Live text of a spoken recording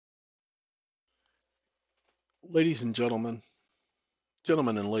Ladies and gentlemen,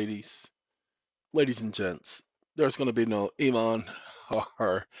 gentlemen and ladies and gents, there's going to be no Iman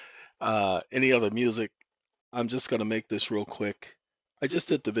or any other music. I'm just going to make this real quick. I just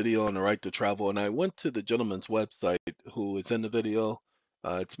did the video on the right to travel, and I went to the gentleman's website who is in the video.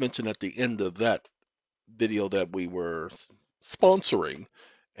 It's mentioned at the end of that video that we were sponsoring,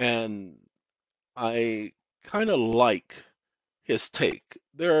 and I kind of like his take.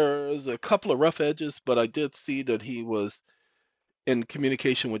 There's a couple of rough edges, but I did see that he was in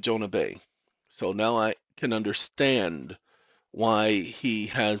communication with Jonah Bay. So now I can understand why he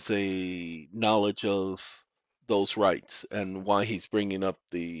has a knowledge of those rights and why he's bringing up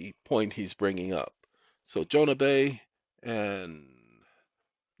the point he's bringing up. So Jonah Bay and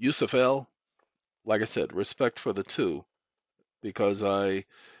Yusuf L, like I said, respect for the two because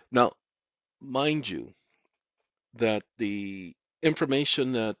now mind you that the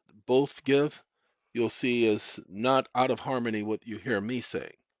information that both give you'll see is not out of harmony with what you hear me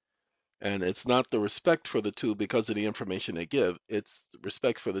saying. And it's not the respect for the two because of the information they give. It's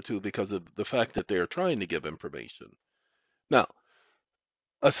respect for the two because of the fact that they are trying to give information. Now,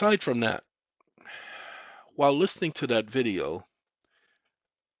 aside from that, while listening to that video,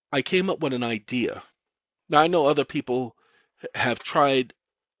 I came up with an idea. Now, I know other people have tried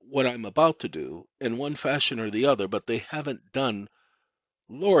what I'm about to do in one fashion or the other, but they haven't done.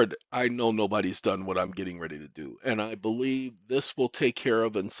 Lord, I know nobody's done what I'm getting ready to do. And I believe this will take care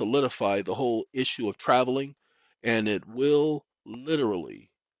of and solidify the whole issue of traveling. And it will literally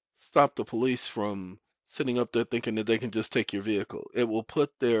stop the police from sitting up there thinking that they can just take your vehicle. It will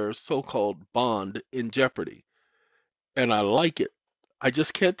put their so called bond in jeopardy. And I like it. I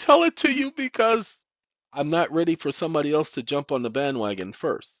just can't tell it to you because I'm not ready for somebody else to jump on the bandwagon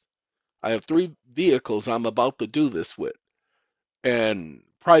first. I have three vehicles I'm about to do this with and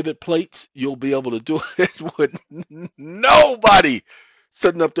private plates, you'll be able to do it with nobody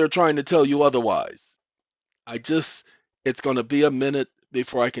sitting up there trying to tell you otherwise. It's going to be a minute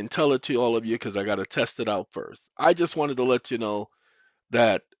before I can tell it to all of you because I got to test it out first. I just wanted to let you know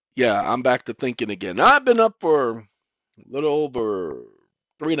that, yeah, I'm back to thinking again. I've been up for a little over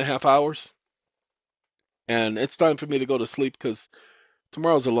 3.5 hours, and it's time for me to go to sleep because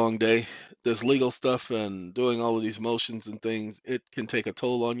tomorrow's a long day. There's legal stuff and doing all of these motions and things. It can take a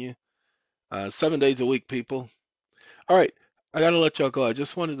toll on you. 7 days a week, people. All right, I gotta let y'all go. I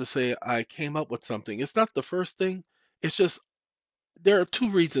just wanted to say I came up with something. It's not the first thing. It's just there are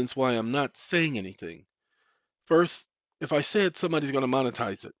two reasons why I'm not saying anything. First, if I say it, somebody's gonna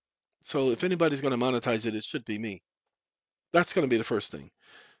monetize it. So if anybody's gonna monetize it, it should be me. That's gonna be the first thing.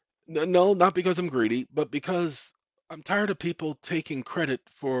 No, not because I'm greedy, but because I'm tired of people taking credit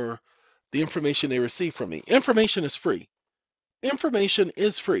for the information they receive from me. Information is free. Information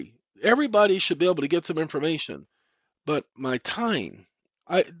is free. Everybody should be able to get some information. But my time,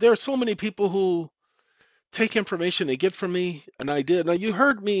 there are so many people who take information they get from me, and I did. Now you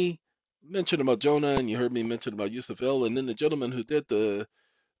heard me mention about Jonah, and you heard me mention about Yusuf El, and then the gentleman who did the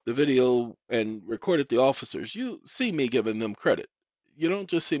video and recorded the officers. You see me giving them credit. You don't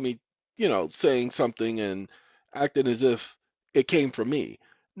just see me, saying something and acting as if it came from me.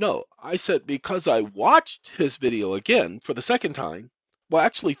 No, I said because I watched his video again for the second time, well,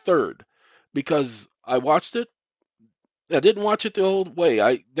 actually third, because I watched it I didn't watch it the old way.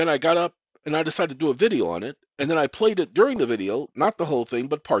 I got up and I decided to do a video on it, and then I played it during the video, not the whole thing,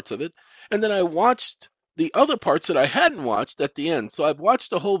 but parts of it, and then I watched the other parts that I hadn't watched at the end. So I've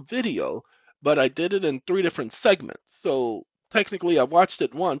watched the whole video, but I did it in three different segments. So technically I watched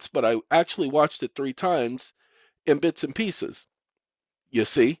it once, but I actually watched it three times in bits and pieces. You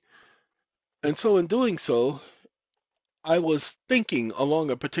see? And so in doing so, I was thinking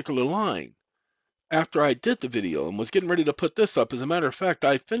along a particular line after I did the video and was getting ready to put this up. As a matter of fact,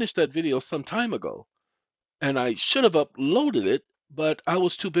 I finished that video some time ago and I should have uploaded it, but I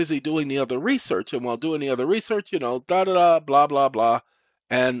was too busy doing the other research. And while doing the other research, da da da, blah, blah, blah.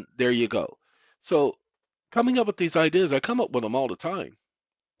 And there you go. So, coming up with these ideas, I come up with them all the time.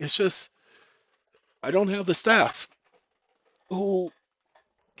 It's just, I don't have the staff who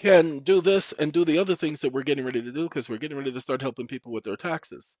can do this and do the other things that we're getting ready to do because we're getting ready to start helping people with their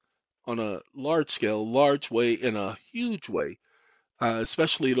taxes on a large scale, large way, in a huge way,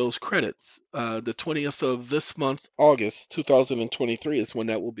 especially those credits. The 20th of this month, August 2023, is when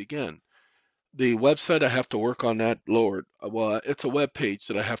that will begin. The website, I have to work on that, Lord. Well, it's a web page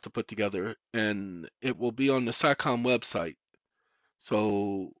that I have to put together, and it will be on the SACOM website.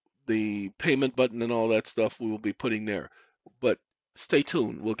 So the payment button and all that stuff we will be putting there. But stay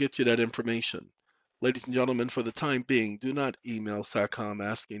tuned. We'll get you that information. Ladies and gentlemen, for the time being, do not email SACOM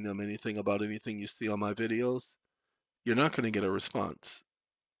asking them anything about anything you see on my videos. you're not going to get a response.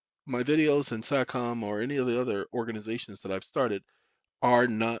 My videos and SATCOM or any of the other organizations that I've started are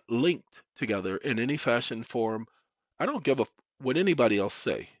not linked together in any fashion, form. I don't give a what anybody else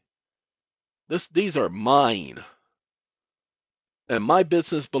say. These are mine, and my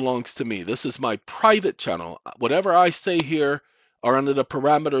business belongs to me. This is my private channel. Whatever I say here are under the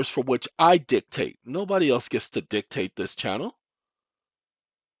parameters for which I dictate. Nobody else gets to dictate this channel.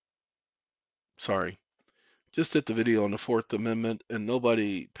 Sorry. Just did the video on the Fourth Amendment, and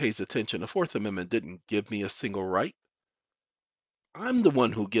nobody pays attention. The Fourth Amendment didn't give me a single right. I'm the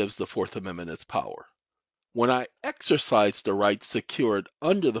one who gives the Fourth Amendment its power. When I exercise the right secured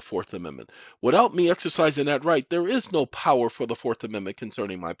under the Fourth Amendment, without me exercising that right, there is no power for the Fourth Amendment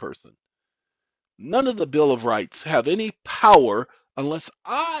concerning my person. None of the Bill of Rights have any power unless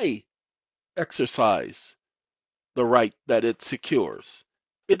I exercise the right that it secures.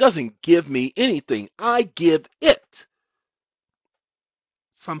 It doesn't give me anything, I give it.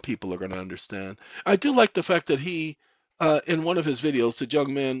 Some people are going to understand. I do like the fact that he, in one of his videos,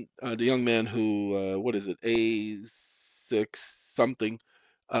 the young man who, what is it, A6 something,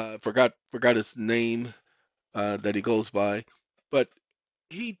 forgot his name that he goes by, but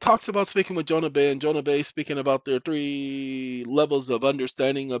he talks about speaking with Jonah Bey, and Jonah Bey speaking about their 3 levels of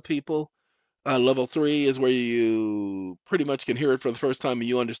understanding of people. Level 3 is where you pretty much can hear it for the first time and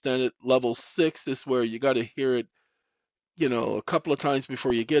you understand it. Level 6 is where you got to hear it, a couple of times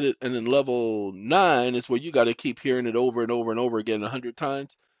before you get it. And then level 9 is where you got to keep hearing it over and over and over again 100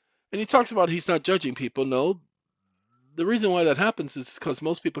 times. And he talks about he's not judging people. No, the reason why that happens is because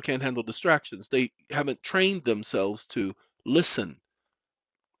most people can't handle distractions. They haven't trained themselves to listen.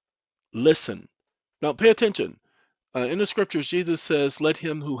 Listen. Now, pay attention. In the scriptures, Jesus says, let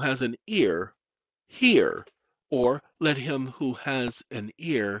him who has an ear hear, or let him who has an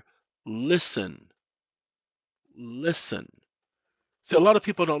ear listen. Listen. See, a lot of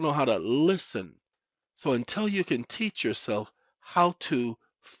people don't know how to listen. So until you can teach yourself how to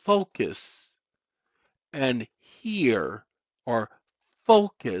focus and hear, or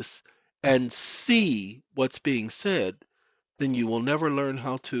focus and see what's being said, then you will never learn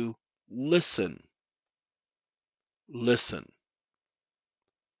how to listen. Listen.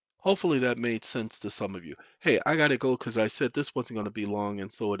 Hopefully that made sense to some of you. Hey, I got to go because I said this wasn't going to be long,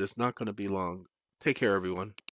 and so it is not going to be long. Take care, everyone.